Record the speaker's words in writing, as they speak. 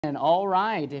And all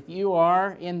right, if you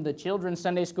are in the children's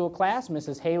Sunday school class,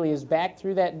 Mrs. Haley is back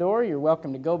through that door. You're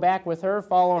welcome to go back with her,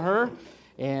 follow her,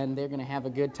 and they're going to have a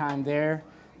good time there.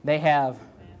 They have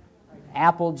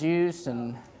apple juice,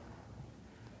 and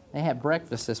they had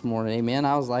breakfast this morning, amen.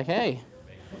 I was like, hey,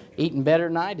 eating better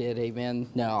than I did,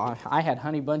 amen. No, I had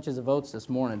honey bunches of oats this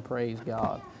morning, praise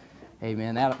God.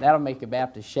 Amen. That'll make a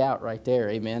Baptist shout right there,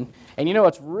 amen. And you know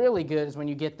what's really good is when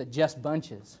you get the just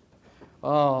bunches.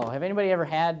 Oh, have anybody ever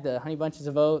had the honey bunches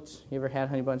of oats? You ever had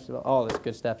honey bunches of oats? Oh, that's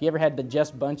good stuff. You ever had the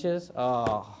just bunches?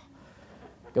 Oh,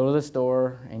 go to the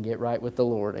store and get right with the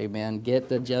Lord, amen. Get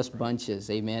the just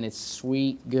bunches, amen. It's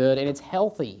sweet, good, and it's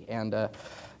healthy, and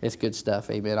it's good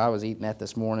stuff, amen. I was eating that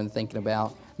this morning thinking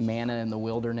about manna in the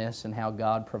wilderness and how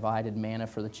God provided manna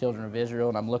for the children of Israel,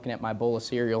 and I'm looking at my bowl of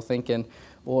cereal thinking,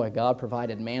 boy, God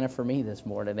provided manna for me this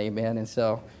morning, amen. And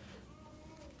so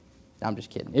I'm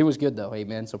just kidding. It was good, though,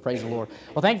 amen, so praise the Lord.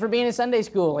 Well, thank you for being in Sunday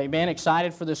school, amen.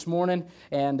 Excited for this morning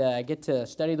and get to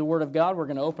study the Word of God. We're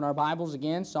going to open our Bibles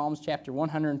again, Psalms chapter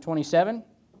 127,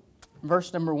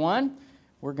 verse number 1.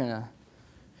 We're going to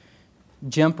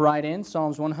jump right in,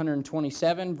 Psalms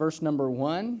 127, verse number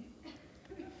 1.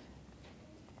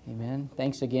 Amen.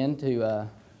 Thanks again to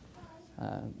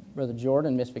Brother Jordan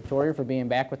and Miss Victoria for being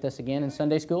back with us again in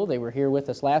Sunday school. They were here with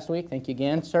us last week. Thank you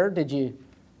again. Sir,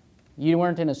 you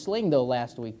weren't in a sling, though,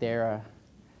 last week there.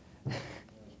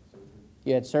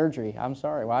 You had surgery. I'm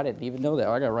sorry. Well, I didn't even know that.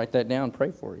 I got to write that down and pray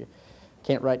for you.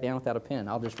 Can't write down without a pen.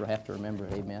 I'll just have to remember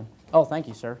it. Amen. Oh, thank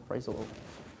you, sir. Praise the Lord.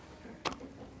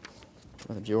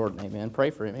 Brother Jordan, amen. Pray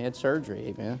for him. He had surgery,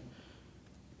 amen.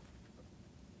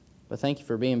 But thank you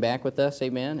for being back with us,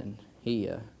 amen. And he,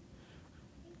 let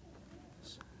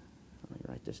me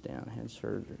write this down. Had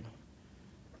surgery.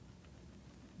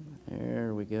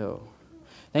 There we go.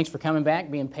 Thanks for coming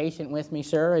back, being patient with me,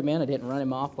 sir. Amen. I didn't run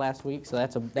him off last week, so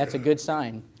that's a good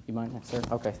sign. You mind that, sir?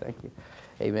 Okay, thank you.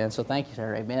 Amen. So thank you,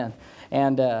 sir. Amen.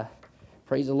 And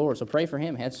praise the Lord. So pray for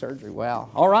him. Had surgery. Wow.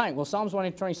 All right. Well, Psalms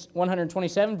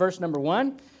 127, verse number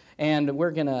 1. And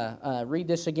we're going to read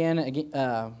this again.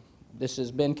 This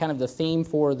has been kind of the theme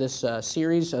for this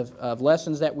series of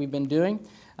lessons that we've been doing.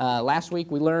 Last week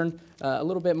we learned a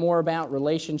little bit more about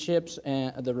relationships,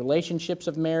 the relationships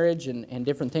of marriage and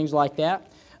different things like that.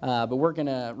 But we're going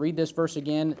to read this verse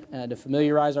again to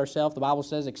familiarize ourselves. The Bible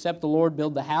says, "Except the Lord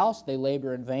build the house, they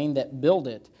labor in vain that build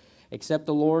it. Except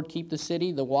the Lord keep the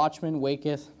city, the watchman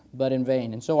waketh but in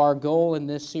vain." And so our goal in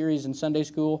this series in Sunday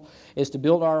school is to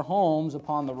build our homes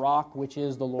upon the rock, which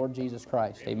is the Lord Jesus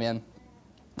Christ. Amen.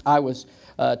 I was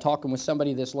talking with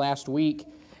somebody this last week,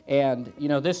 and you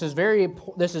know this is very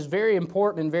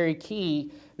important and very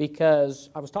key, because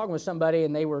I was talking with somebody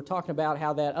and they were talking about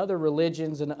how that other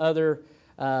religions and other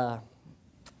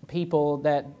people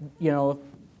that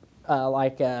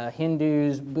like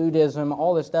Hindus, Buddhism,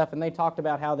 all this stuff, and they talked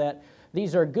about how that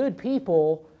these are good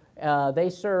people. They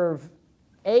serve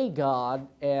a God,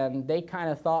 and they kind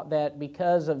of thought that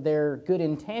because of their good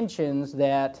intentions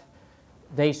that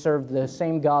they serve the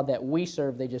same God that we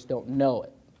serve, they just don't know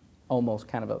it. Almost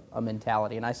kind of a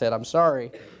mentality. And I said, I'm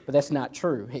sorry, but that's not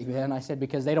true. Amen. I said,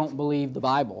 because they don't believe the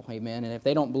Bible. Amen. And if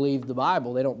they don't believe the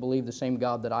Bible, they don't believe the same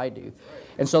God that I do.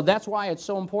 And so that's why it's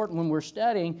so important when we're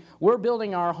studying, we're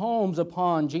building our homes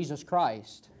upon Jesus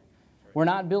Christ. We're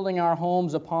not building our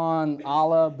homes upon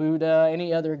Allah, Buddha,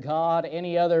 any other God,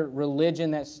 any other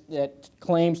religion that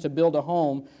claims to build a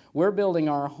home. We're building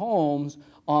our homes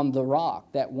on the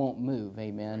rock that won't move,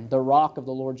 amen, the rock of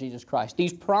the Lord Jesus Christ.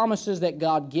 These promises that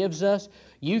God gives us,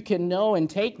 you can know and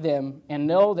take them and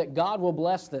know that God will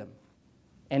bless them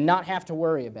and not have to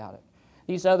worry about it.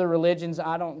 These other religions,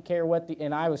 I don't care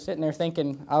and I was sitting there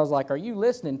thinking, I was like, are you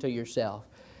listening to yourself?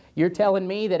 You're telling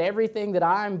me that everything that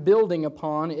I'm building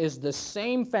upon is the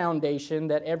same foundation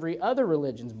that every other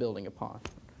religion's building upon.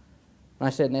 And I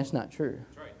said, that's not true.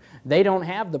 That's right. They don't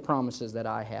have the promises that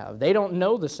I have. They don't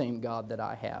know the same God that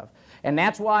I have. And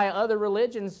that's why other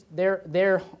religions,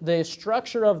 the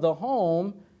structure of the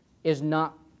home is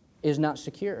not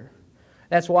secure.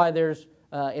 That's why there's,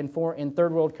 in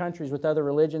third world countries with other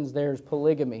religions, there's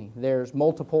polygamy, there's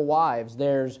multiple wives,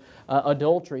 there's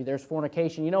adultery, there's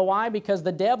fornication. You know why? Because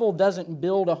the devil doesn't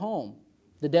build a home.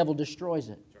 The devil destroys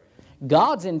it.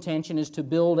 God's intention is to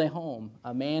build a home,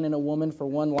 a man and a woman for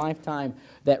one lifetime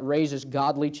that raises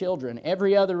godly children.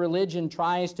 Every other religion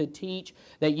tries to teach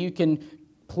that you can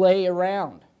play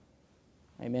around.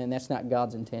 Amen. That's not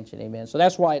God's intention. Amen. So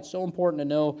that's why it's so important to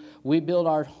know we build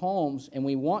our homes, and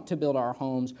we want to build our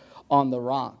homes on the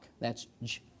rock. That's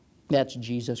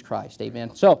Jesus Christ.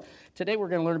 Amen. So today we're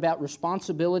going to learn about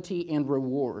responsibility and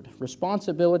reward.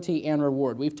 Responsibility and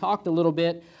reward. We've talked a little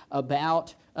bit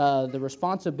about the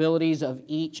responsibilities of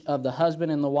each of the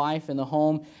husband and the wife in the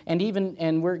home, and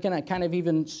we're going to kind of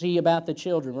even see about the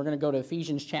children. We're going to go to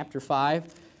Ephesians chapter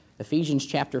 5. Ephesians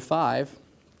chapter 5.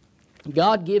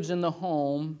 God gives in the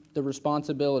home the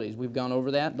responsibilities. We've gone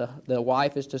over that. The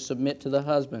wife is to submit to the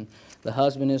husband. The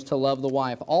husband is to love the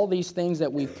wife. All these things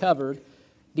that we've covered,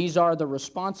 these are the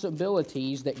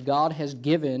responsibilities that God has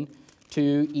given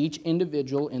to each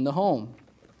individual in the home.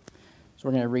 So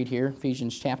we're going to read here,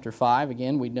 Ephesians chapter 5.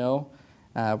 Again, we know.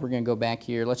 We're going to go back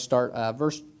here. Let's start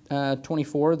verse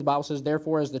 24. The Bible says,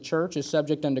 "Therefore, as the church is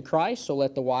subject unto Christ, so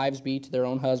let the wives be to their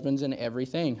own husbands in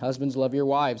everything. Husbands, love your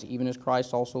wives, even as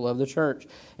Christ also loved the church,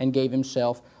 and gave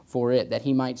himself for it, that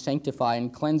he might sanctify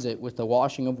and cleanse it with the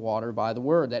washing of water by the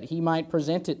word, that he might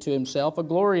present it to himself a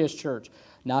glorious church,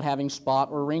 not having spot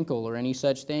or wrinkle or any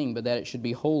such thing, but that it should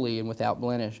be holy and without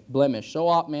blemish. So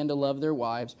ought men to love their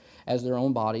wives as their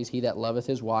own bodies. He that loveth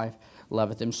his wife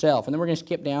loveth himself." And then we're going to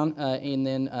skip down and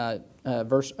then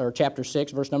chapter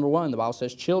 6, verse number 1. The Bible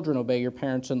says, "Children, obey your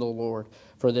parents in the Lord,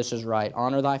 for this is right.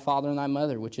 Honor thy father and thy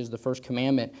mother, which is the first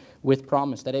commandment, with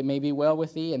promise, that it may be well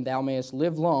with thee, and thou mayest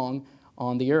live long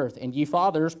on the earth. And ye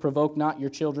fathers, provoke not your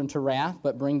children to wrath,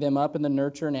 but bring them up in the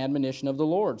nurture and admonition of the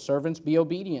Lord. Servants, be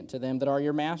obedient to them that are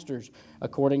your masters,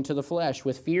 according to the flesh,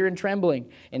 with fear and trembling,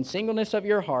 and singleness of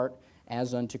your heart,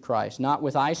 as unto Christ. Not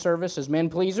with eye service as men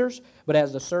pleasers, but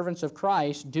as the servants of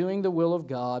Christ, doing the will of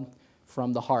God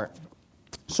from the heart."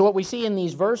 So what we see in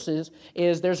these verses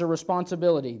is there's a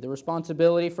responsibility. The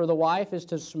responsibility for the wife is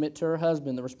to submit to her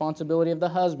husband. The responsibility of the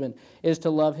husband is to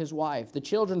love his wife. The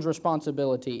children's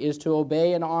responsibility is to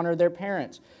obey and honor their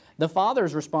parents. The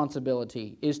father's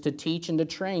responsibility is to teach and to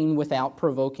train without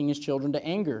provoking his children to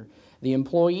anger. The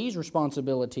employee's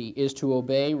responsibility is to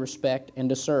obey, respect, and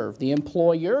to serve. The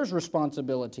employer's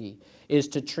responsibility is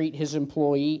to treat his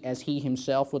employee as he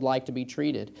himself would like to be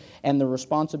treated. And the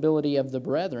responsibility of the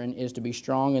brethren is to be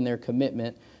strong in their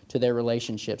commitment to their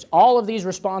relationships. All of these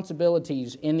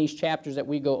responsibilities in these chapters that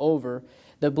we go over,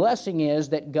 the blessing is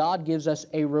that God gives us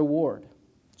a reward.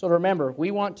 So remember,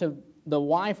 the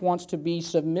wife wants to be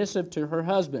submissive to her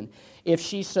husband. If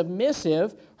she's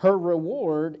submissive, her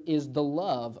reward is the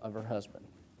love of her husband.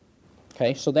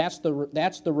 Okay, so that's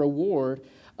the reward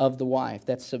of the wife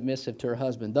that's submissive to her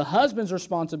husband. The husband's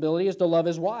responsibility is to love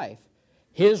his wife.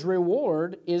 His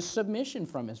reward is submission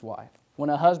from his wife. When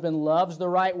a husband loves the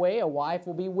right way, a wife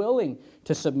will be willing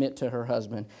to submit to her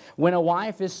husband. When a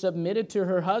wife is submitted to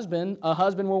her husband, a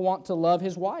husband will want to love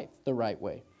his wife the right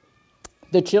way.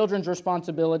 The children's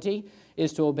responsibility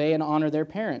is to obey and honor their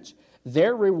parents.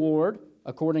 Their reward,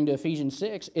 according to Ephesians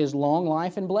 6, is long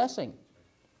life and blessing.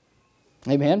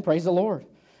 Amen. Praise the Lord.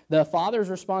 The father's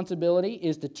responsibility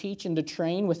is to teach and to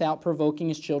train without provoking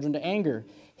his children to anger.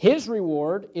 His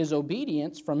reward is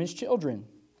obedience from his children.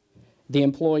 The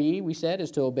employee, we said,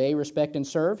 is to obey, respect, and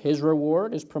serve. His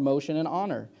reward is promotion and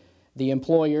honor. The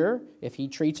employer, if he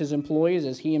treats his employees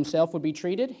as he himself would be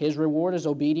treated, his reward is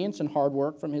obedience and hard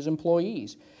work from his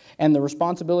employees. And the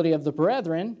responsibility of the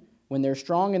brethren, when they're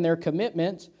strong in their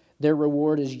commitment, their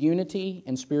reward is unity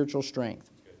and spiritual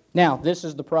strength. Now, this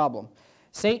is the problem.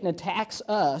 Satan attacks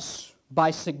us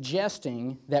by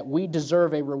suggesting that we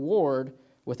deserve a reward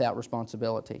without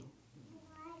responsibility.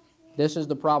 This is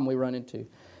the problem we run into.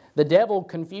 The devil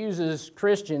confuses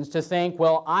Christians to think,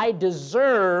 well, I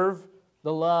deserve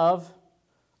the love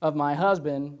of my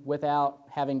husband without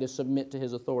having to submit to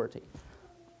his authority.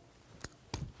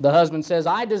 The husband says,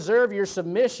 I deserve your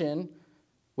submission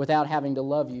without having to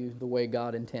love you the way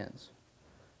God intends.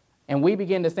 And we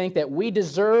begin to think that we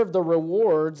deserve the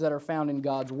rewards that are found in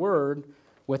God's Word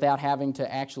without having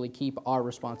to actually keep our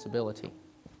responsibility.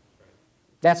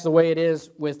 That's the way it is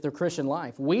with the Christian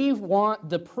life. We want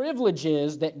the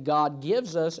privileges that God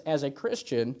gives us as a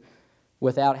Christian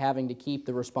without having to keep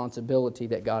the responsibility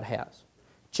that God has.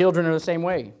 Children are the same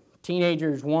way.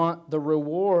 Teenagers want the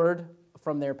reward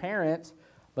from their parents,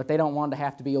 but they don't want to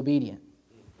have to be obedient.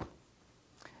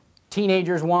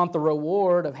 Teenagers want the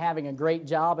reward of having a great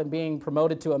job and being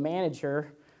promoted to a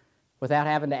manager without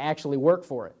having to actually work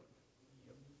for it.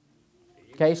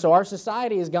 Okay, so our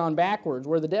society has gone backwards,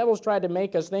 where the devil's tried to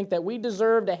make us think that we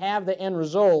deserve to have the end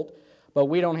result, but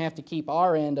we don't have to keep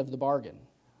our end of the bargain.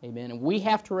 Amen. And we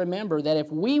have to remember that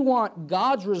if we want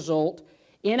God's result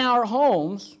in our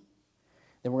homes,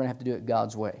 then we're going to have to do it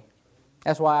God's way.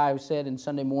 That's why I said in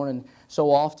Sunday morning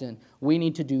so often, we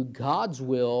need to do God's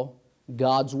will,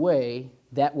 God's way.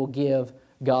 That will give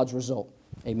God's result.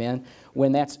 Amen.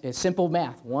 When that's simple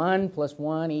math, 1 +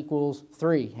 1 =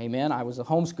 3. Amen. I was a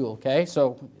homeschool, okay?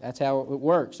 So that's how it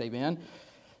works. Amen.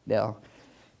 Now,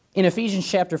 In Ephesians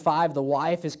chapter 5, the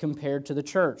wife is compared to the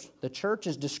church. The church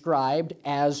is described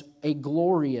as a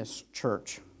glorious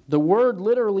church. The word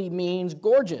literally means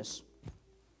gorgeous.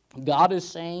 God is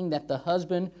saying that the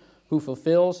husband who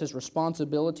fulfills his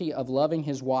responsibility of loving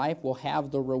his wife will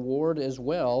have the reward as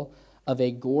well of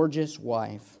a gorgeous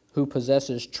wife who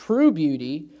possesses true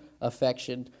beauty,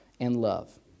 affection, and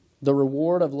love. The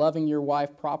reward of loving your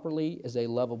wife properly is a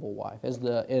lovable wife. As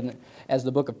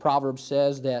the book of Proverbs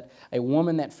says, that a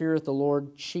woman that feareth the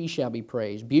Lord, she shall be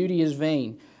praised. Beauty is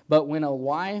vain. But when a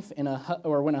wife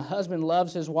when a husband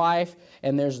loves his wife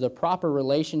and there's the proper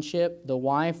relationship, the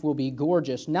wife will be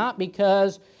gorgeous. Not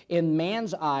because in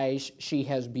man's eyes she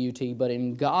has beauty, but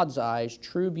in God's eyes,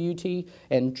 true beauty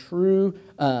and true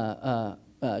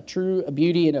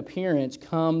beauty and appearance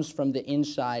comes from the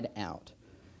inside out.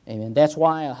 Amen. That's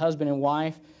why a husband and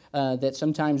wife that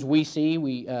sometimes we see,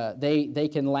 they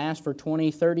can last for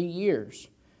 20, 30 years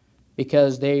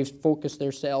because they've focused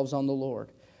themselves on the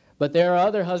Lord. But there are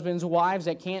other husbands and wives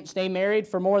that can't stay married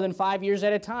for more than 5 years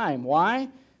at a time. Why?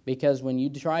 Because when you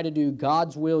try to do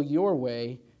God's will your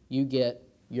way, you get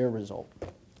your result.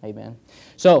 Amen.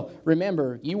 So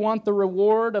remember, you want the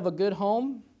reward of a good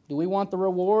home? Do we want the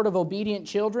reward of obedient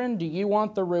children? Do you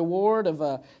want the reward of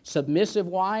a submissive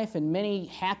wife and many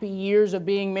happy years of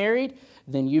being married?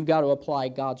 Then you've got to apply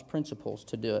God's principles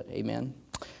to do it. Amen.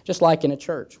 Just like in a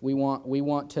church, we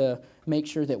want to make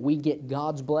sure that we get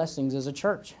God's blessings as a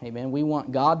church. Amen. We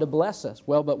want God to bless us.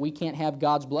 Well, but we can't have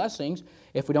God's blessings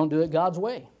if we don't do it God's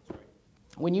way.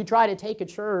 When you try to take a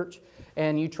church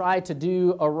and you try to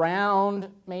do around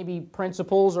maybe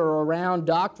principles or around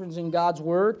doctrines in God's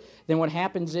Word, then what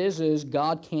happens is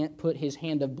God can't put His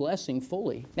hand of blessing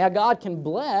fully. Now, God can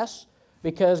bless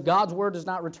because God's Word does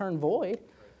not return void.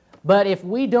 But if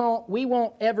we don't, we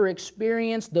won't ever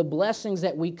experience the blessings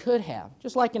that we could have.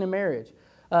 Just like in a marriage.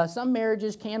 Some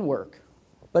marriages can work,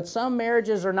 but some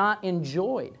marriages are not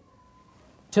enjoyed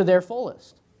to their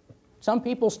fullest. Some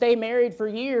people stay married for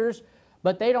years,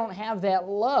 but they don't have that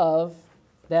love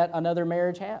that another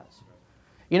marriage has.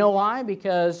 You know why?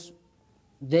 Because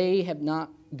they have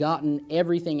not gotten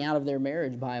everything out of their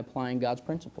marriage by applying God's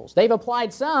principles. They've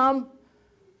applied some,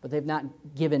 but they've not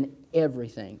given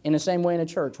everything. In the same way in a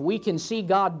church, we can see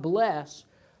God bless,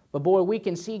 but boy, we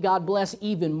can see God bless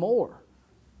even more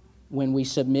when we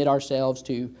submit ourselves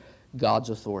to God's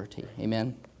authority.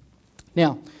 Amen?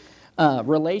 Now,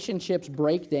 relationships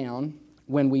break down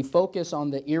when we focus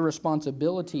on the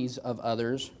irresponsibilities of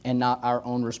others and not our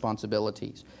own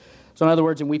responsibilities. So in other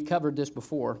words, and we've covered this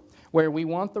before, where we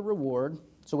want the reward,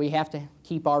 so we have to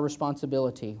keep our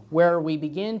responsibility. Where we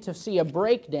begin to see a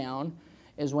breakdown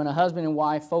is when a husband and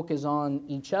wife focus on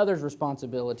each other's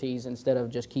responsibilities instead of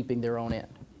just keeping their own end.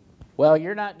 Well,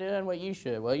 you're not doing what you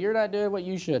should. Well, you're not doing what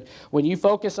you should. When you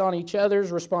focus on each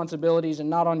other's responsibilities and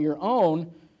not on your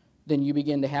own, then you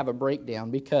begin to have a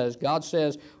breakdown because God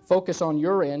says, focus on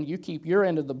your end, you keep your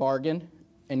end of the bargain,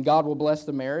 and God will bless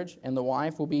the marriage, and the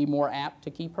wife will be more apt to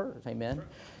keep hers. Amen?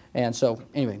 And so,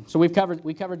 anyway, so we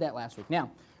covered that last week. Now,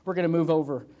 we're going to move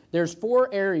over. There's 4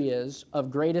 areas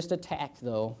of greatest attack,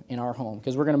 though, in our home,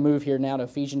 because we're going to move here now to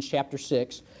Ephesians chapter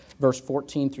 6, verse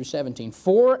 14 through 17.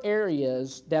 4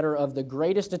 areas that are of the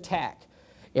greatest attack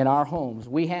in our homes.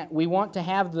 We want to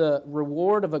have the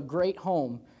reward of a great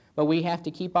home, but we have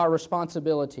to keep our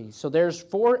responsibilities. So there's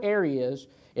 4 areas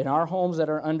in our homes that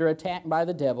are under attack by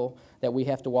the devil that we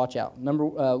have to watch out.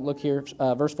 Look here,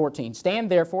 verse 14. Stand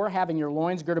therefore, having your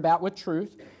loins girt about with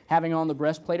truth, having on the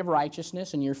breastplate of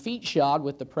righteousness, and your feet shod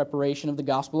with the preparation of the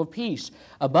gospel of peace.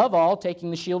 Above all,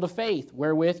 taking the shield of faith,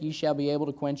 wherewith ye shall be able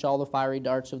to quench all the fiery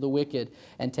darts of the wicked,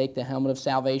 and take the helmet of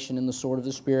salvation and the sword of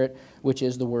the Spirit, which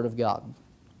is the word of God.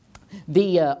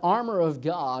 The armor of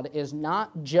God is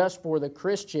not just for the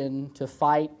Christian to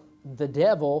fight the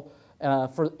devil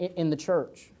in the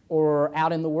church or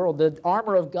out in the world. The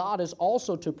armor of God is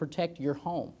also to protect your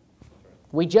home.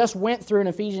 We just went through in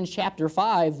Ephesians chapter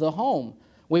 5 the home.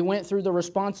 We went through the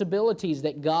responsibilities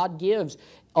that God gives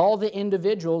all the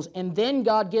individuals, and then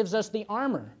God gives us the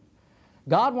armor.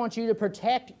 God wants you to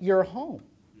protect your home.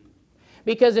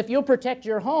 Because if you'll protect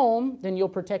your home, then you'll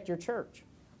protect your church.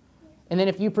 And then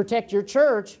if you protect your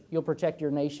church, you'll protect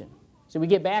your nation. So we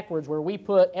get backwards where we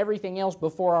put everything else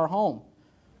before our home.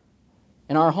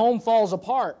 And our home falls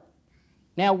apart.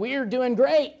 Now we're doing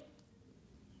great.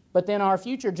 But then our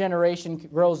future generation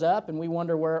grows up and we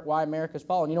wonder why America's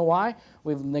fallen. You know why?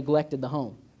 We've neglected the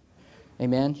home.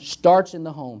 Amen? Starts in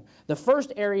the home. The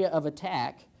first area of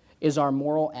attack is our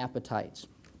moral appetites.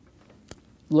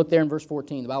 Look there in verse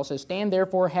 14. The Bible says, stand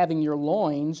therefore having your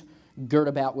loins girt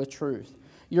about with truth.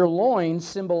 Your loins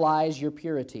symbolize your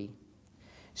purity.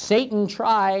 Satan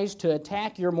tries to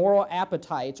attack your moral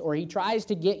appetites, or he tries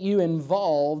to get you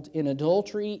involved in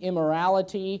adultery,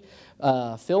 immorality,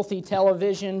 filthy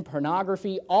television,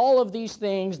 pornography, all of these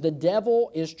things. The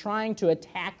devil is trying to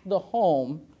attack the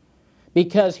home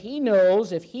because he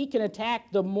knows if he can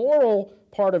attack the moral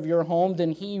part of your home,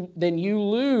 then you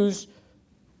lose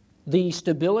the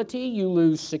stability, you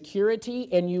lose security,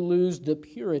 and you lose the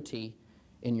purity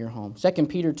in your home. 2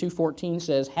 Peter 2:14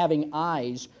 says, having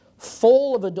eyes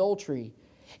full of adultery,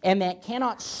 and that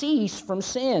cannot cease from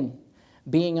sin,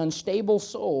 being unstable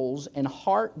souls, and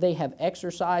heart they have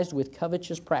exercised with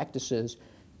covetous practices,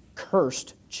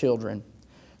 cursed children.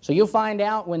 So you'll find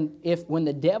out when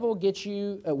the devil gets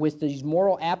you with these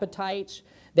moral appetites,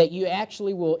 that you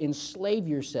actually will enslave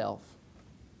yourself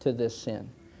to this sin.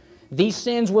 These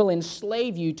sins will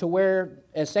enslave you to where,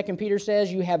 as 2 Peter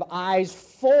says, you have eyes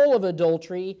full of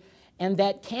adultery, and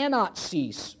that cannot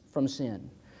cease from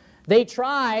sin. They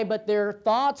try, but their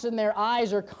thoughts and their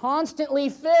eyes are constantly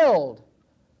filled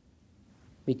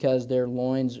because their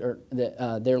loins are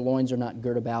not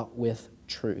girt about with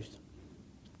truth.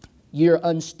 You're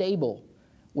unstable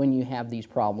when you have these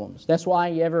problems. That's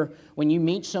why when you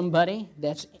meet somebody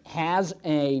that has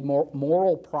a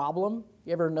moral problem,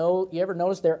 you ever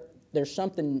notice there's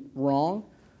something wrong?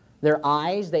 Their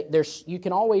eyes, you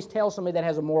can always tell somebody that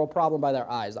has a moral problem by their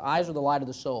eyes. The eyes are the light of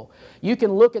the soul. You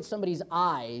can look at somebody's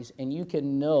eyes and you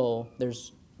can know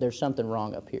there's something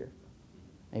wrong up here.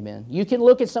 Amen. You can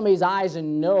look at somebody's eyes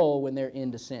and know when they're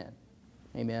into sin.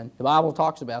 Amen. The Bible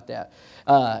talks about that.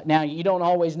 Now, you don't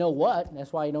always know what.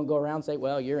 That's why you don't go around and say,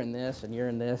 well, you're in this and you're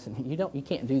in this. And you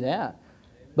can't do that.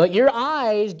 But your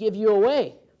eyes give you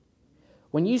away.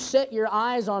 When you set your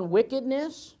eyes on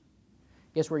wickedness,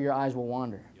 guess where your eyes will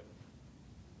wander?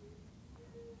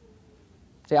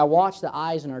 See, I watch the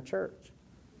eyes in our church.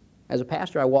 As a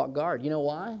pastor, I walk guard. You know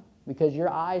why? Because your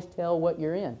eyes tell what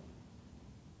you're in.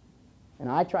 And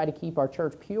I try to keep our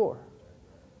church pure.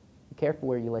 Be careful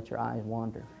where you let your eyes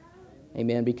wander.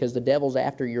 Amen? Because the devil's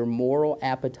after your moral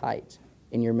appetites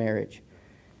in your marriage.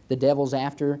 The devil's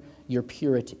after your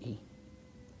purity.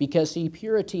 Because, see,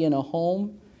 purity in a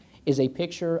home is a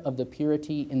picture of the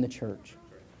purity in the church.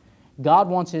 God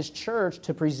wants His church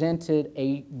to present it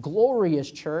a glorious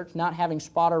church, not having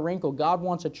spot or wrinkle. God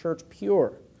wants a church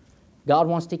pure. God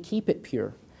wants to keep it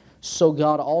pure. So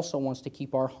God also wants to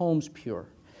keep our homes pure.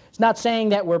 It's not saying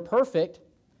that we're perfect,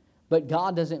 but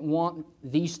God doesn't want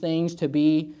these things to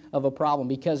be of a problem.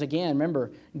 Because again,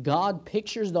 remember, God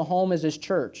pictures the home as His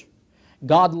church.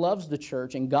 God loves the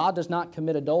church, and God does not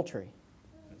commit adultery.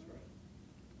 That's right.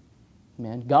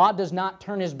 Amen. God does not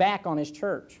turn His back on His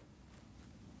church.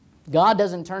 God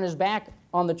doesn't turn His back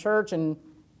on the church and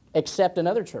accept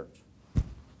another church.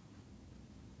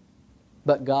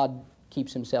 But God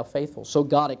keeps Himself faithful. So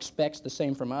God expects the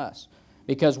same from us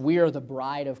because we are the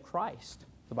bride of Christ,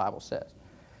 the Bible says.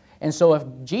 And so if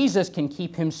Jesus can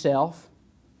keep Himself,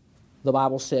 the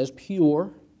Bible says, pure,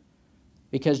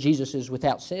 because Jesus is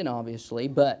without sin, obviously,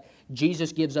 but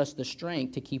Jesus gives us the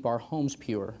strength to keep our homes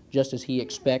pure, just as He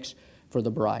expects for the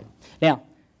bride. Now,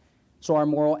 so our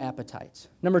moral appetites.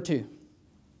 Number 2,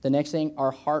 the next thing,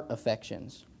 our heart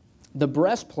affections. The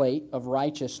breastplate of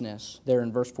righteousness, there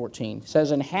in verse 14,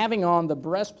 says, and having on the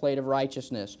breastplate of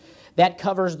righteousness, that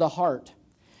covers the heart.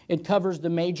 It covers the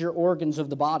major organs of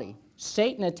the body.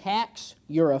 Satan attacks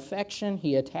your affection.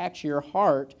 He attacks your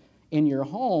heart in your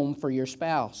home for your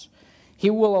spouse. He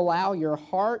will allow your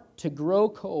heart to grow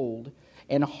cold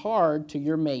and hard to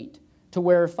your mate, to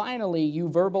where finally you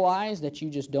verbalize that you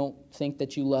just don't think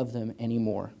that you love them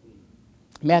anymore.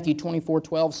 Matthew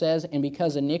 24:12 says, and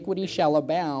because iniquity shall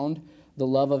abound, the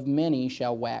love of many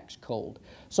shall wax cold.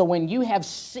 So when you have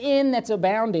sin that's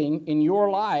abounding in your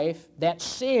life, that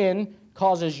sin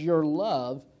causes your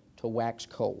love to wax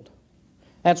cold.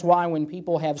 That's why when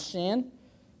people have sin,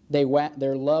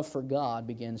 their love for God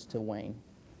begins to wane.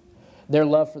 Their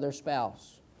love for their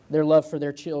spouse, their love for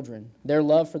their children, their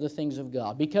love for the things of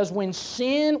God. Because when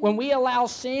we allow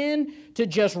sin to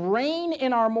just reign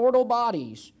in our mortal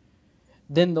bodies,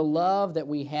 then the love that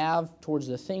we have towards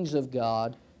the things of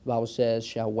God, the Bible says,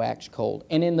 shall wax cold.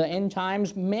 And in the end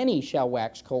times, many shall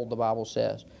wax cold, the Bible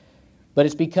says. But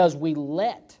it's because we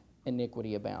let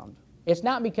iniquity abound. It's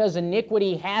not because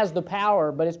iniquity has the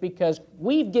power, but it's because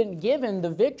we've been given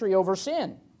the victory over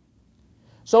sin.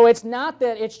 So it's not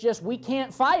that it's just we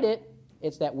can't fight it,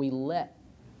 it's that we let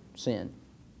sin.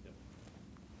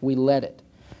 We let it.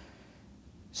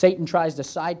 Satan tries to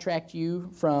sidetrack you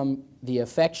from the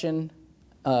affection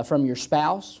from your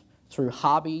spouse through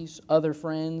hobbies, other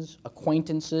friends,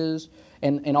 acquaintances,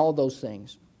 and all those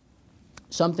things.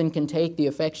 Something can take the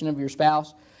affection of your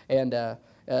spouse and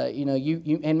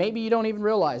And maybe you don't even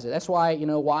realize it. That's why,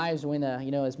 wives, when,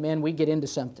 as men, we get into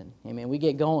something. Amen. We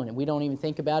get going and we don't even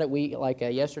think about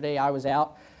it. Yesterday I was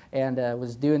out and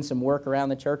was doing some work around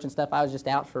the church and stuff. I was just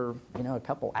out for, a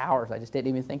couple hours. I just didn't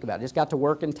even think about it. Just got to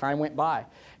work and time went by.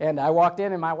 And I walked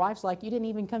in and my wife's like, you didn't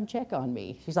even come check on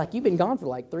me. She's like, you've been gone for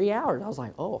like 3 hours. I was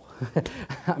like, oh.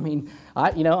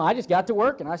 I just got to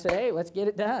work and I said, hey, let's get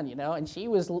it done, And she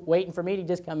was waiting for me to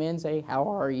just come in and say, how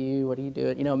are you? What are you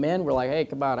doing? Men were like, hey,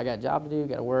 come on, I got a job to do,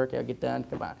 got to work, got to get done,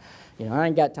 come on. I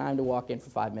ain't got time to walk in for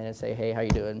 5 minutes, say, hey, how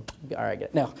you doing? All right,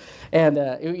 good. No. And,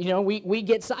 we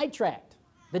get sidetracked.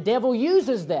 The devil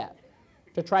uses that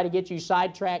to try to get you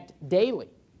sidetracked daily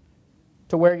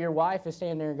to where your wife is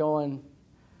standing there going,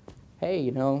 hey,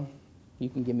 you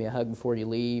can give me a hug before you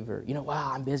leave, or,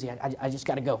 wow, I'm busy, I just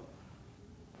got to go.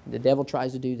 The devil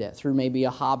tries to do that through maybe a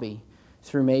hobby,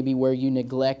 through maybe where you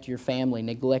neglect your family,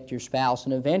 neglect your spouse,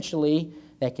 and eventually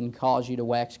that can cause you to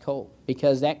wax cold,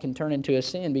 because that can turn into a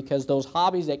sin, because those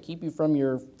hobbies that keep you from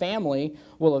your family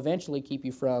will eventually keep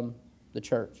you from the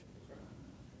church.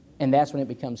 And that's when it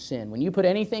becomes sin. When you put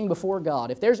anything before God,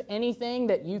 if there's anything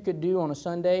that you could do on a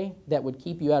Sunday that would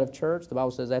keep you out of church, the Bible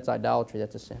says that's idolatry,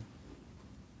 that's a sin.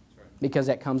 That's right. Because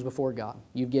that comes before God.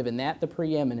 You've given that the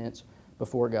preeminence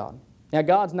before God. Now,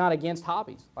 God's not against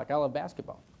hobbies. Like, I love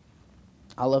basketball.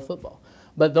 I love football.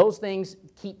 But those things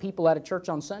keep people out of church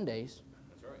on Sundays,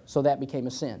 that's right. So that became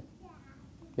a sin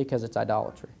because it's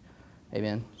idolatry.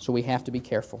 Amen? So we have to be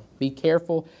careful. Be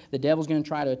careful. The devil's going to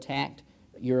try to attack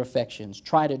your affections.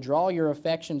 Try to draw your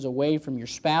affections away from your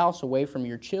spouse, away from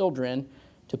your children,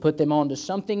 to put them onto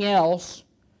something else,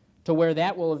 to where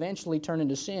that will eventually turn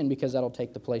into sin, because that'll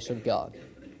take the place of God.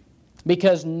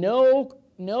 Because no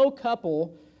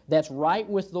couple that's right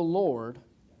with the Lord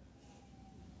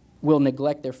will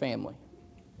neglect their family.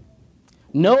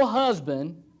 No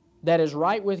husband that is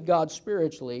right with God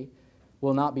spiritually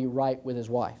will not be right with his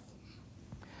wife.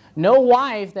 No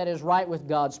wife that is right with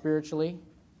God spiritually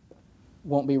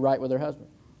won't be right with her husband.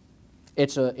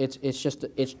 It's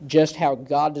just how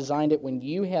God designed it. When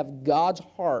you have God's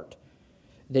heart,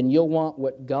 then you'll want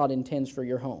what God intends for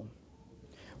your home.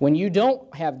 When you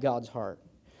don't have God's heart,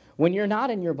 when you're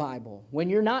not in your Bible, when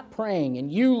you're not praying,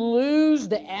 and you lose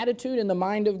the attitude and the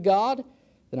mind of God,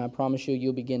 then I promise you,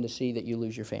 you'll begin to see that you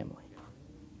lose your family.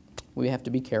 We have to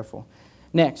be careful.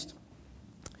 Next,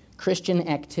 Christian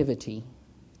activity.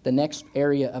 The next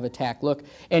area of attack. Look,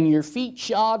 and your feet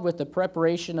shod with the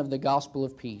preparation of the gospel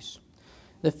of peace.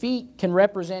 The feet can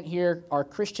represent here our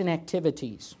Christian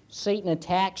activities. Satan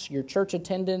attacks your church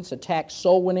attendance, attacks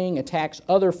soul winning, attacks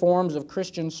other forms of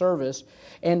Christian service.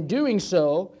 And doing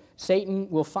so, Satan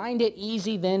will find it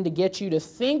easy then to get you to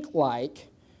think like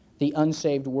the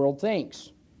unsaved world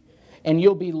thinks. And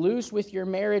you'll be loose with your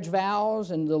marriage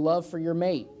vows and the love for your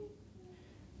mate.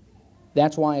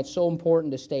 That's why it's so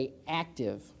important to stay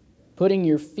active, putting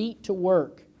your feet to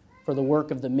work for the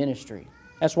work of the ministry.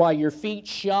 That's why your feet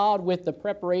shod with the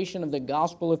preparation of the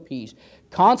gospel of peace.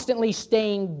 Constantly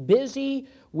staying busy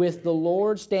with the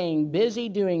Lord, staying busy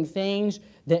doing things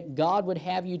that God would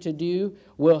have you to do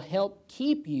will help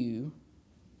keep you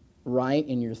right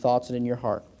in your thoughts and in your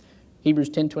heart.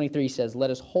 Hebrews 10:23 says, let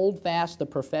us hold fast the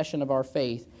profession of our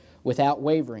faith without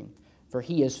wavering, for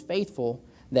he is faithful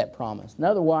that promise. In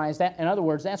other words,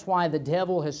 that's why the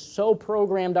devil has so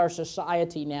programmed our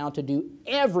society now to do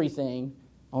everything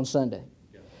on Sunday.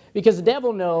 Because the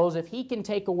devil knows if he can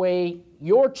take away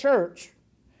your church,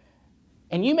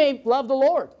 and you may love the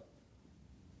Lord,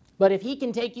 but if he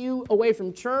can take you away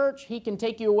from church, he can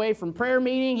take you away from prayer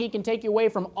meeting, he can take you away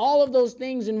from all of those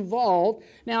things involved.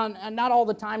 Now, not all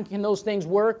the time can those things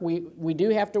work. We do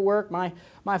have to work.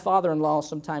 My father-in-law,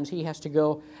 sometimes he has to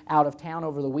go out of town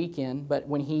over the weekend, but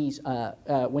when he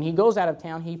goes out of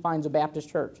town, he finds a Baptist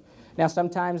church. Now,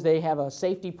 sometimes they have a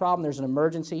safety problem. There's an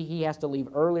emergency. He has to leave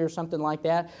early or something like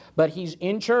that, but he's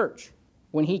in church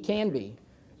when he can be,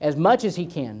 as much as he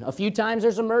can. A few times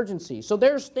there's emergencies. So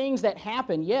there's things that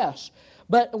happen, yes.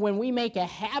 But when we make a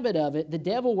habit of it, the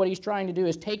devil, what he's trying to do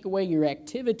is take away your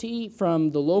activity from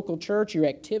the local church, your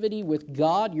activity with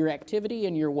God, your activity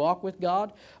in your walk with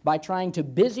God, by trying to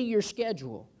busy your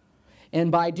schedule.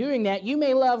 And by doing that, you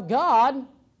may love God,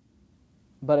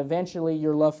 but eventually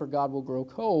your love for God will grow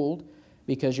cold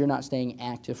because you're not staying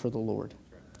active for the Lord.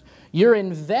 You're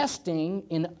investing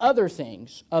in other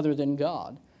things other than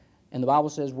God. And the Bible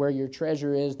says, where your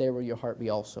treasure is, there will your heart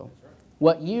be also.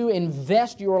 What you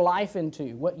invest your life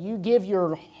into, what you give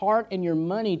your heart and your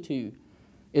money to,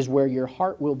 is where your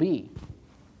heart will be.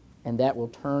 And that will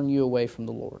turn you away from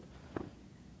the Lord.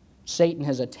 Satan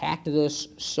has attacked this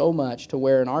so much to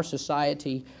where in our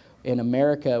society, in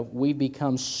America, we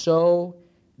become so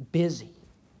busy.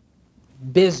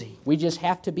 Busy. We just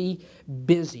have to be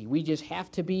busy. We just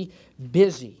have to be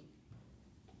busy.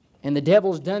 And the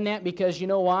devil's done that because you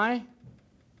know why?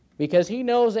 Because he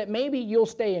knows that maybe you'll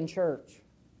stay in church,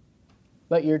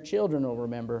 but your children will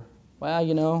remember, well,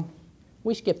 you know,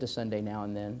 we skipped a Sunday now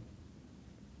and then.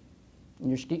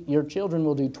 And your children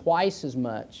will do twice as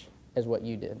much as what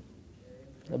you did.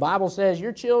 The Bible says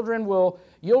your children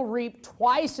you'll reap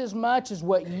twice as much as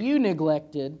what you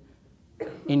neglected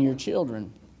in your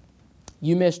children.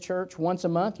 You miss church once a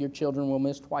month, your children will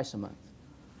miss twice a month.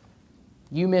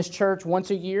 You miss church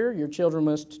once a year, your children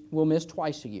will miss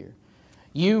twice a year.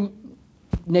 You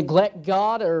neglect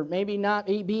God or maybe not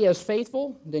be as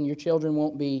faithful, then your children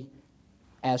won't be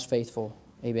as faithful.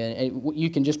 Amen. You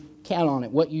can just count on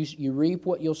it. What you reap,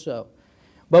 what you'll sow.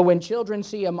 But when children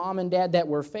see a mom and dad that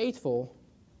were faithful,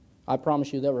 I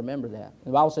promise you they'll remember that.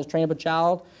 The Bible says, train up a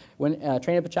child in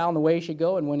the way he should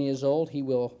go, and when he is old, he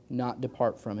will not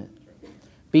depart from it.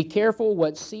 Be careful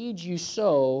what seeds you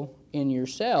sow in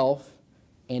yourself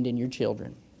and in your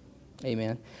children.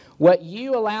 Amen. What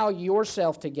you allow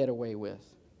yourself to get away with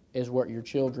is what your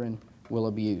children will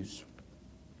abuse.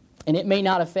 And it may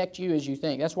not affect you as you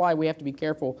think. That's why we have to be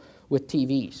careful with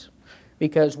TVs.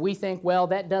 Because we think, well,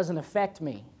 that doesn't affect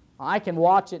me. I can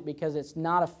watch it because it's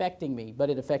not affecting me, but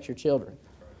it affects your children.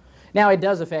 Now, it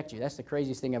does affect you. That's the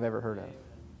craziest thing I've ever heard of.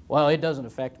 Well, it doesn't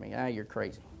affect me. You're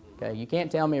crazy. Okay? You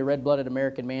can't tell me a red-blooded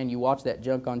American man, you watch that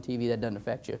junk on TV, that doesn't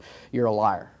affect you. You're a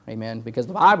liar. Amen? Because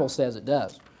the Bible says it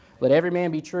does. Let every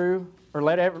man be true, or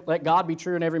let God be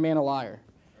true and every man a liar.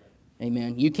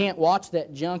 Amen? You can't watch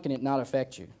that junk and it not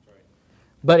affect you.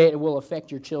 But it will affect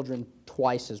your children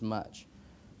twice as much.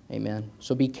 Amen?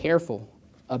 So be careful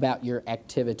about your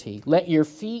activity. Let your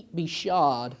feet be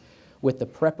shod with the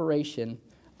preparation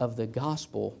of the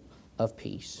gospel of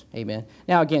peace. Amen?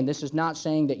 Now again, this is not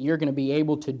saying that you're going to be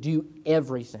able to do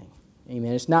everything.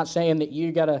 Amen? It's not saying that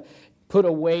you got to put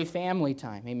away family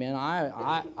time. Amen?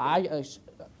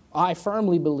 I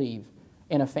firmly believe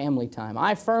in a family time.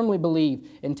 I firmly believe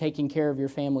in taking care of your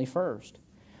family first.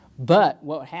 But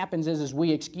what happens is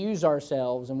we excuse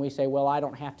ourselves and we say, well, I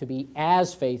don't have to be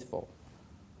as faithful.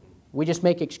 We just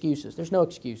make excuses. There's no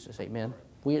excuses, amen.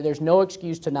 There's no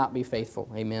excuse to not be faithful,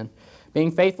 amen.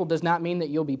 Being faithful does not mean that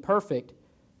you'll be perfect,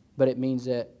 but it means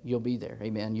that you'll be there,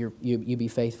 amen. You be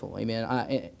faithful,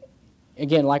 amen.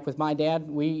 Again, like with my dad,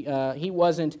 he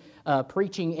wasn't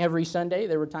preaching every Sunday.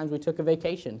 There were times we took a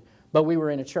vacation, but we were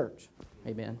in a church.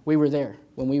 Amen. We were there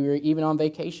when we were even on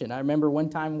vacation. I remember one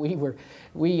time we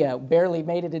barely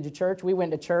made it into church. We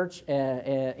went to church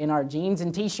in our jeans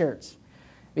and T-shirts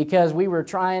because we were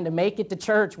trying to make it to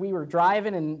church. We were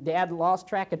driving and Dad lost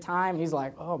track of time. He's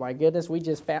like, "Oh my goodness, we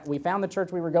found the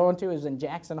church we were going to. It was in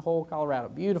Jackson Hole, Colorado,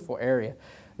 beautiful area."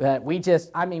 But we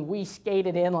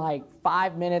skated in like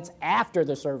 5 minutes after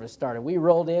the service started. We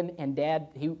rolled in, and Dad,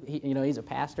 he's a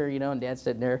pastor, and Dad's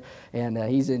sitting there, and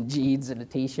he's in jeans and a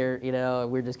T-shirt,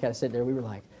 and we're just kind of sitting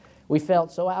there. We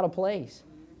felt so out of place.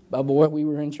 But boy, we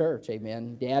were in church,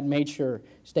 amen. Dad made sure,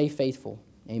 stay faithful,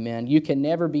 amen. You can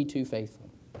never be too faithful.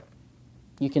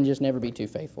 You can just never be too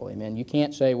faithful, amen. You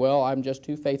can't say, well, I'm just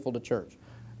too faithful to church.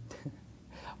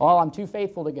 Oh, I'm too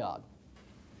faithful to God.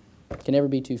 Can never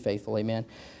be too faithful, amen.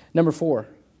 Number 4,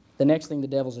 the next thing the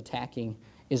devil's attacking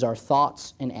is our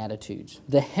thoughts and attitudes.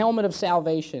 The helmet of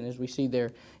salvation, as we see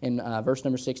there in verse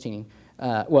number 16.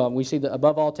 We see that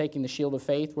above all taking the shield of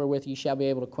faith, wherewith ye shall be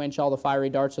able to quench all the fiery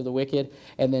darts of the wicked.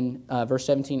 And then verse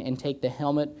 17, and take the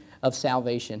helmet of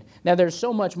salvation. Now there's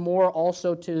so much more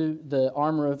also to the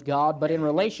armor of God, but in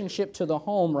relationship to the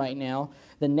home right now,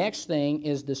 the next thing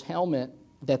is this helmet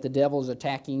that the devil is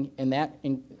attacking, and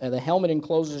the helmet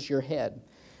encloses your head.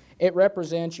 It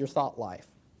represents your thought life.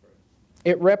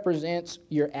 It represents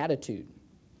your attitude.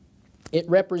 It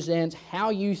represents how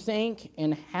you think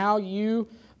and how you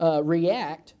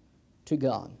react to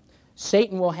God.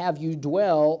 Satan will have you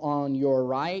dwell on your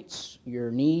rights, your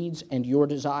needs, and your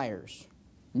desires,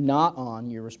 not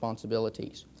on your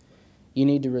responsibilities. You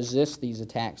need to resist these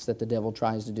attacks that the devil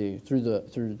tries to do through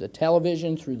the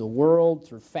television, through the world,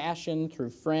 through fashion,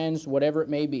 through friends, whatever it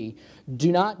may be.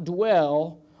 Do not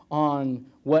dwell on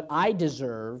what I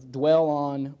deserve, dwell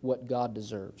on what God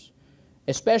deserves.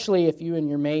 Especially if you and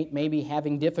your mate may be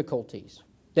having difficulties.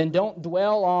 Then don't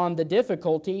dwell on the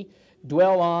difficulty,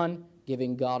 dwell on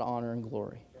giving God honor and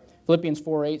glory. Philippians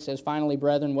 4:8 says, finally,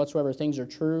 brethren, whatsoever things are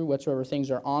true, whatsoever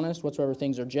things are honest, whatsoever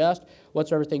things are just,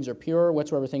 whatsoever things are pure,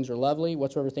 whatsoever things are lovely,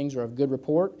 whatsoever things are of good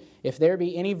report, if there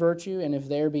be any virtue and if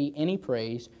there be any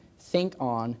praise, think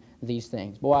on these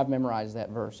things. Boy, I've memorized that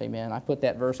verse, amen. I put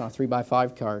that verse on a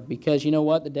 3x5 card because you know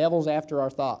what? The devil's after our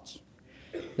thoughts.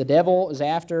 The devil is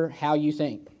after how you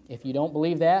think. If you don't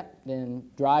believe that, then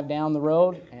drive down the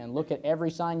road and look at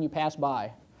every sign you pass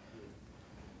by.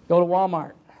 Go to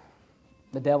Walmart.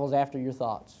 The devil's after your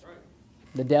thoughts.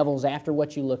 The devil's after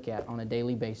what you look at on a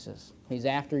daily basis. He's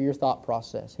after your thought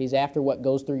process. He's after what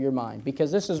goes through your mind.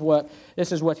 Because this is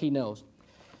what he knows.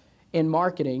 In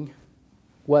marketing,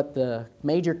 what the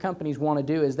major companies want to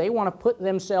do is they want to put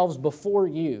themselves before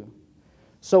you.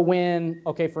 So when,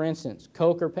 okay, for instance,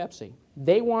 Coke or Pepsi,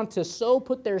 they want to so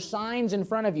put their signs in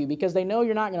front of you because they know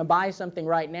you're not going to buy something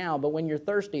right now, but when you're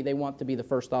thirsty, they want to be the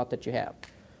first thought that you have.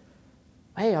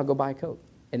 Hey, I'll go buy a Coke.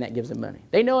 And that gives them money.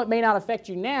 They know it may not affect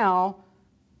you now,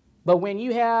 but when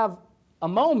you have a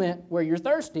moment where you're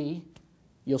thirsty,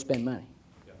 you'll spend money.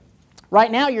 Yeah.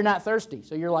 Right now, you're not thirsty,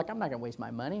 so you're like, I'm not going to waste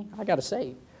my money. I got to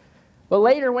save. But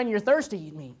later, when you're thirsty,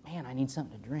 you mean, man, I need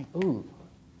something to drink. Ooh,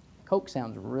 Coke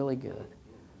sounds really good.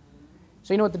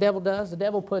 So you know what the devil does? The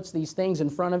devil puts these things in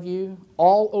front of you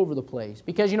all over the place.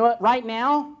 Because you know what? Right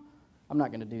now, I'm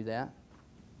not going to do that.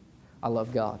 I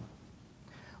love God.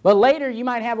 But later, you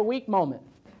might have a weak moment.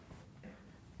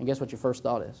 And guess what your first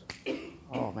thought is?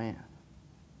 Oh, man.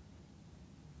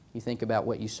 You think about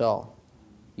what you saw.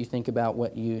 You think about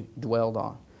what you dwelled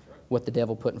on, what the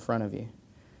devil put in front of you.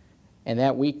 And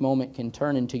that weak moment can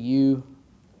turn into you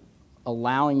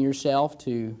allowing yourself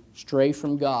to stray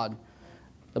from God.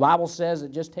 The Bible says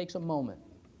it just takes a moment.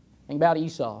 Think about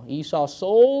Esau. Esau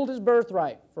sold his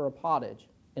birthright for a pottage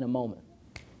in a moment.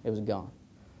 It was gone.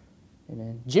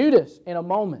 Amen. Judas, in a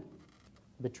moment,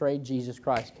 betrayed Jesus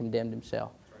Christ, condemned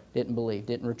himself, didn't believe,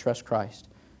 didn't trust Christ.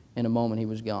 In a moment, he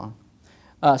was gone.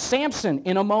 Samson,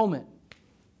 in a moment,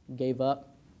 gave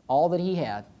up all that he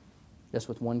had just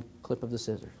with one clip of the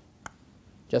scissors.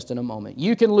 Just in a moment.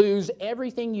 You can lose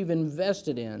everything you've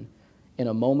invested in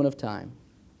a moment of time.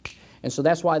 And so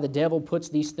that's why the devil puts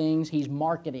these things, he's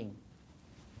marketing.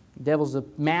 The devil's a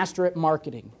master at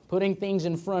marketing, putting things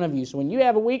in front of you. So when you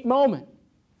have a weak moment,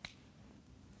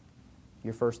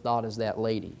 your first thought is that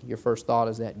lady. Your first thought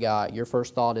is that guy. Your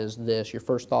first thought is this. Your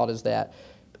first thought is that.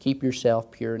 Keep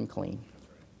yourself pure and clean.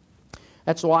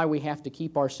 That's why we have to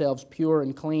keep ourselves pure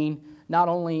and clean, not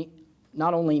only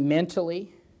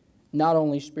mentally, not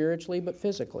only spiritually, but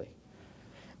physically.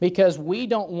 Because we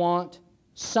don't want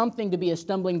something to be a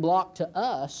stumbling block to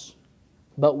us,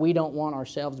 but we don't want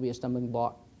ourselves to be a stumbling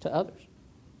block to others.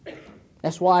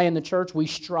 That's why in the church we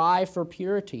strive for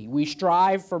purity. We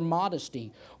strive for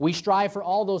modesty. We strive for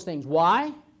all those things.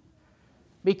 Why?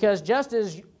 Because just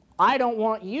as I don't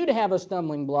want you to have a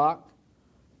stumbling block,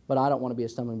 but I don't want to be a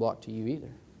stumbling block to you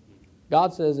either.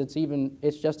 God says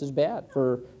it's just as bad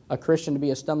for a Christian to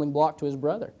be a stumbling block to his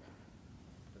brother.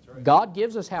 God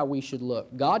gives us how we should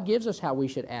look. God gives us how we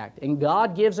should act. And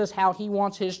God gives us how He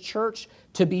wants His church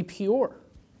to be pure,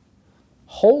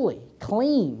 holy,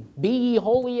 clean. Be ye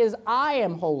holy as I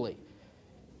am holy.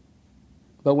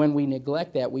 But when we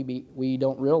neglect that, we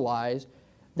don't realize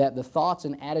that the thoughts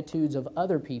and attitudes of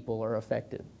other people are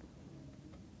affected.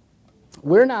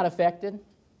 We're not affected.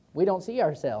 We don't see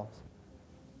ourselves.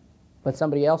 But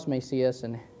somebody else may see us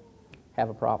and have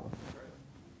a problem.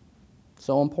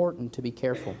 So important to be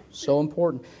careful. So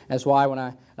important. That's why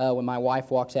when my wife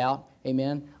walks out,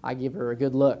 amen, I give her a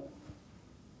good look.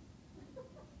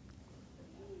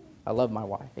 I love my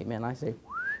wife, amen. I say,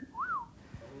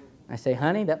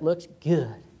 honey, that looks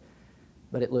good,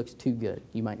 but it looks too good.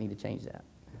 You might need to change that.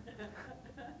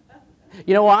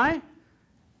 You know why?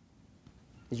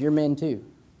 Because you're men too.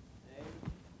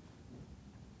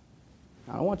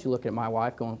 I don't want you looking at my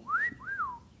wife going,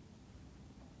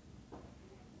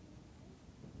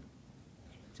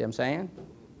 see what I'm saying?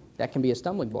 That can be a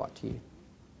stumbling block to you.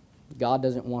 God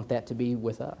doesn't want that to be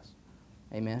with us.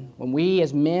 Amen. When we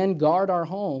as men guard our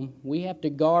home, we have to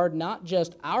guard not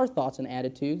just our thoughts and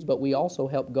attitudes, but we also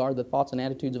help guard the thoughts and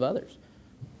attitudes of others.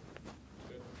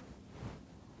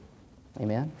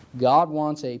 Amen. God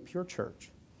wants a pure church.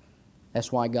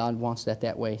 That's why God wants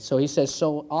that way. So He says,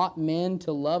 so ought men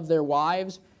to love their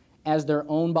wives as their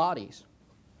own bodies.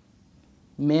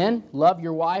 Men, love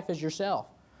your wife as yourself.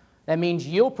 That means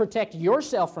you'll protect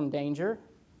yourself from danger.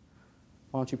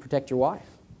 Why don't you protect your wife?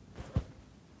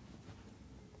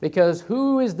 Because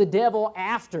who is the devil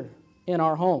after in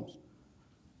our homes?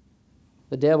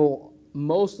 The devil,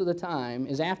 most of the time,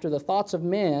 is after the thoughts of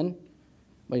men,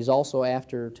 but he's also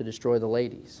after to destroy the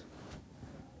ladies.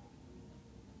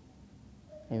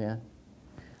 Amen.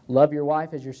 Love your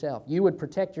wife as yourself. You would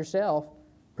protect yourself,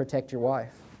 protect your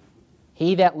wife.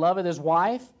 He that loveth his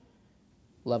wife,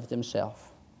 loveth himself.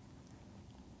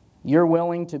 You're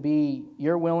willing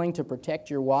to protect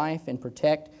your wife and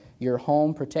protect your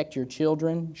home, protect your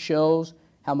children, shows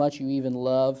how much you even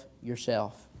love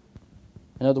yourself.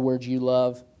 In other words, you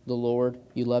love the Lord,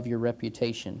 you love your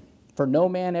reputation. For no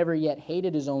man ever yet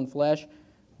hated his own flesh,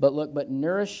 but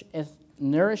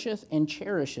nourisheth and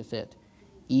cherisheth it,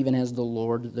 even as the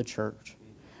Lord the church.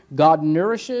 God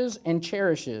nourishes and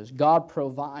cherishes. God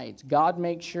provides. God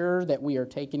makes sure that we are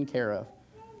taken care of.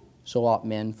 So ought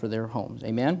men for their homes.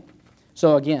 Amen?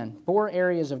 So again, 4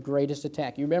 areas of greatest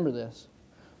attack. You remember this.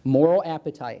 Moral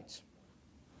appetites,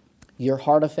 your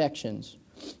heart affections,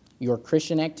 your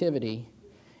Christian activity,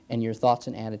 and your thoughts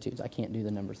and attitudes. I can't do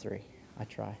the number 3. I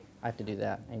try. I have to do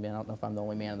that. Amen. I don't know if I'm the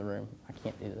only man in the room. I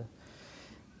can't do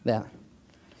that.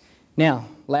 Now,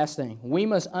 last thing. We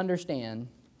must understand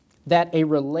that a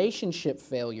relationship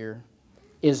failure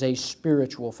is a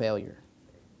spiritual failure.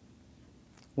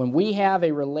 When we have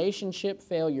a relationship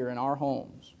failure in our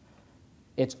homes,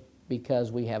 it's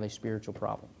because we have a spiritual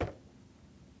problem.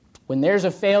 When there's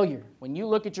a failure, when you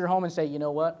look at your home and say, you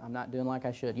know what, I'm not doing like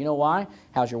I should. You know why?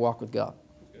 How's your walk with God?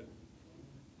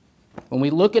 When we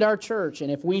look at our church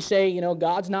and if we say, you know,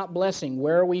 God's not blessing,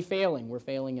 where are we failing? We're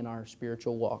failing in our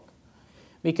spiritual walk.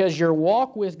 Because your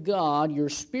walk with God, your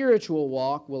spiritual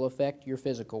walk, will affect your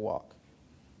physical walk.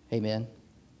 Amen.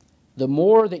 The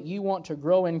more that you want to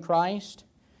grow in Christ,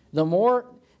 the more,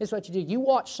 it's what you do. You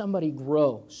watch somebody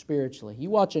grow spiritually. You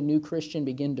watch a new Christian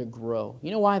begin to grow. You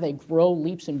know why they grow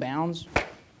leaps and bounds?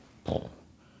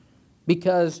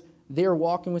 Because they're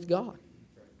walking with God.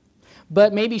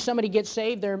 But maybe somebody gets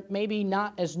saved, they're maybe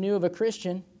not as new of a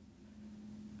Christian,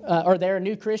 or they're a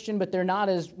new Christian, but they're not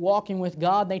as walking with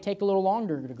God. They take a little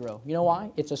longer to grow. You know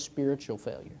why? It's a spiritual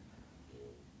failure.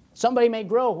 Somebody may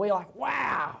grow, we're like,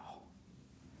 wow.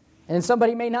 And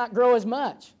somebody may not grow as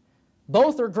much.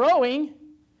 Both are growing,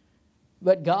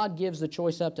 but God gives the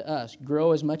choice up to us.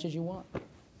 Grow as much as you want.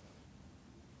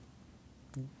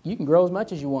 You can grow as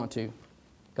much as you want to.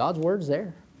 God's Word's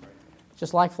there.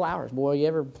 Just like flowers. Boy, you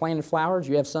ever planted flowers?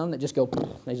 You have some that just go,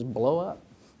 they just blow up.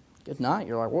 Good night.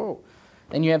 You're like, whoa.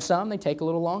 Then you have some, they take a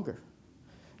little longer.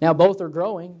 Now, both are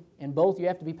growing, and both you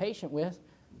have to be patient with,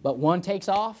 but one takes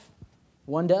off,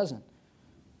 one doesn't.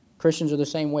 Christians are the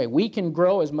same way. We can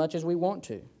grow as much as we want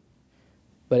to,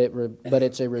 but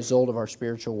it's a result of our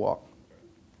spiritual walk.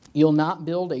 You'll not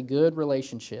build a good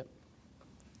relationship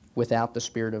without the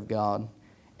Spirit of God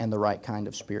and the right kind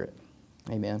of spirit.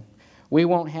 Amen. We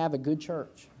won't have a good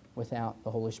church without the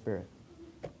Holy Spirit.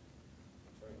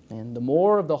 And the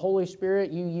more of the Holy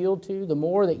Spirit you yield to, the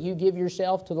more that you give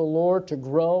yourself to the Lord to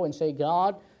grow and say,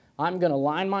 God, I'm going to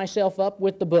line myself up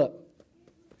with the book,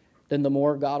 then the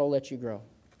more God will let you grow.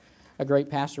 A great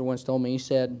pastor once told me, he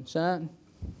said, son,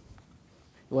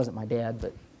 it wasn't my dad,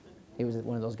 but he was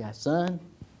one of those guys, son,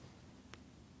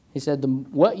 he said,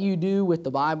 what you do with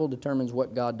the Bible determines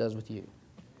what God does with you.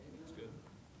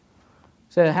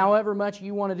 So however much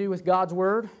you want to do with God's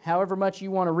Word, however much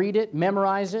you want to read it,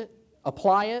 memorize it,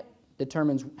 apply it,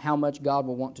 determines how much God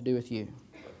will want to do with you.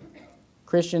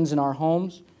 Christians in our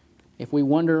homes, if we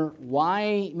wonder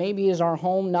why maybe is our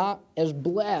home not as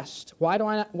blessed, why do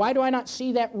I not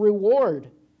see that reward?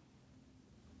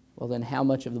 Well, then how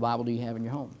much of the Bible do you have in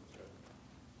your home?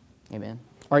 Amen.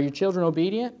 Are your children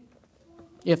obedient?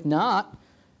 If not,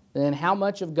 then how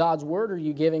much of God's Word are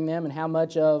you giving them and how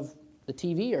much of the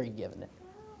TV are you giving them?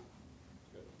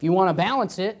 If you want to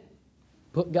balance it,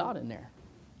 put God in there.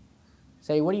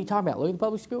 Say, what are you talking about? Look at the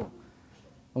public school.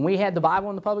 When we had the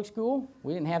Bible in the public school,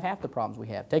 we didn't have half the problems we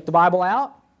have. Take the Bible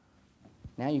out,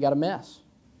 now you got a mess.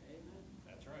 Amen.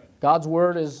 That's right. God's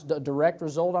Word is the direct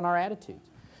result on our attitudes.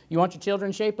 You want your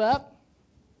children to shape up?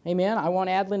 Amen. I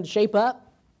want Adeline to shape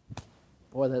up.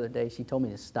 Boy, the other day she told me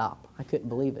to stop. I couldn't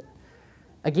believe it.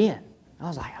 Again, I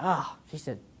was like, oh. She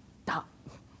said, stop.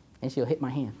 And she'll hit my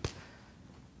hand.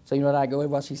 So you know what I go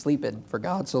while she's sleeping? For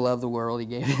God so loved the world, He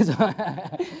gave His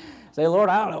Say, Lord,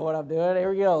 I don't know what I'm doing.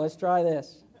 Here we go. Let's try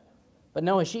this. But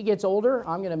no, as she gets older,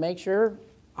 I'm going to make sure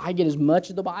I get as much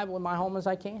of the Bible in my home as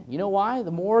I can. You know why?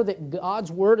 The more that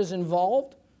God's Word is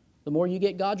involved, the more you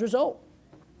get God's result.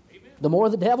 Amen. The more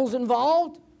the devil's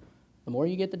involved, the more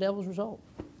you get the devil's result.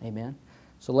 Amen.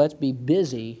 So let's be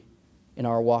busy in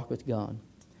our walk with God.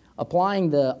 Applying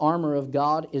the armor of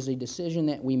God is a decision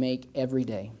that we make every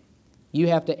day. You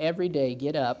have to every day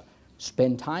get up,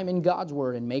 spend time in God's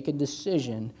Word, and make a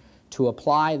decision to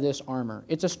apply this armor.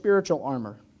 It's a spiritual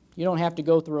armor. You don't have to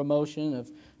go through a motion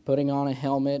of putting on a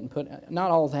helmet and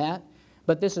not all that.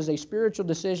 But this is a spiritual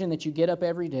decision that you get up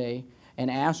every day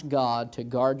and ask God to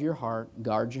guard your heart,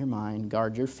 guard your mind,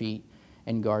 guard your feet,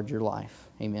 and guard your life.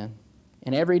 Amen.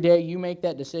 And every day you make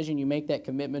that decision, you make that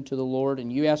commitment to the Lord,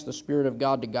 and you ask the Spirit of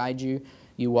God to guide you,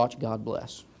 you watch God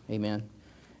bless. Amen.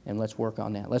 And let's work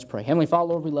on that. Let's pray. Heavenly Father,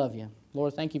 Lord, we love You.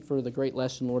 Lord, thank you for the great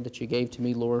lesson, Lord, that you gave to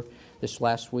me, Lord, this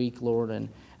last week, Lord, and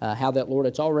how that, Lord,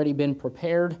 it's already been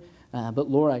prepared. But,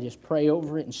 Lord, I just pray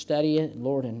over it and study it,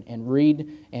 Lord, and read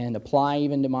and apply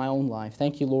even to my own life.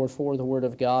 Thank you, Lord, for the Word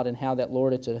of God and how that,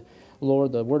 Lord,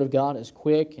 Lord, the Word of God is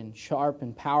quick and sharp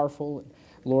and powerful.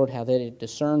 Lord, how that it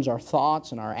discerns our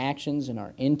thoughts and our actions and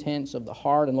our intents of the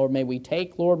heart. And, Lord, may we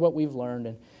take, Lord, what we've learned.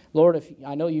 And, Lord, if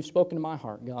I know you've spoken to my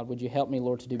heart, God, would you help me,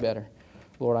 Lord, to do better?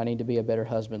 Lord, I need to be a better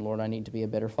husband. Lord, I need to be a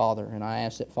better father. And I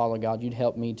ask that, Father God, you'd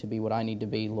help me to be what I need to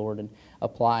be, Lord, and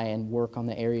apply and work on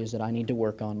the areas that I need to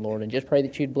work on, Lord. And just pray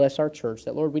that you'd bless our church,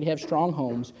 that, Lord, we'd have strong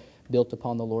homes built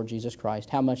upon the Lord Jesus Christ.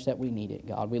 How much that we need it,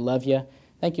 God. We love you.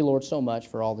 Thank you, Lord, so much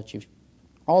for all that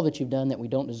you've done that we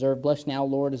don't deserve. Bless now,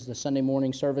 Lord, as the Sunday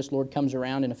morning service, Lord, comes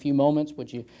around in a few moments.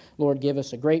 Would you, Lord, give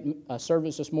us a great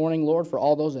service this morning, Lord, for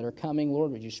all those that are coming,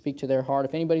 Lord. Would you speak to their heart?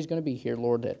 If anybody's going to be here,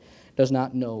 Lord, that does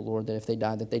not know, Lord, that if they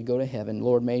died, that they'd go to heaven,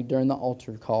 Lord, may during the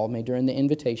altar call, may during the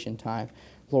invitation time,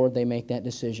 Lord, they make that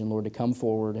decision, Lord, to come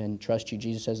forward and trust you,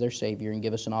 Jesus, as their Savior, and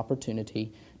give us an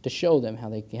opportunity to show them how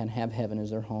they can have heaven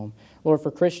as their home. Lord,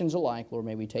 for Christians alike, Lord,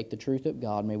 may we take the truth of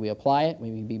God. May we apply it.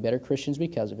 May we be better Christians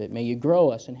because of it. May you grow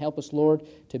us and help us, Lord,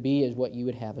 to be as what you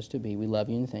would have us to be. We love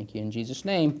you and thank you. In Jesus'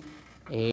 name, amen.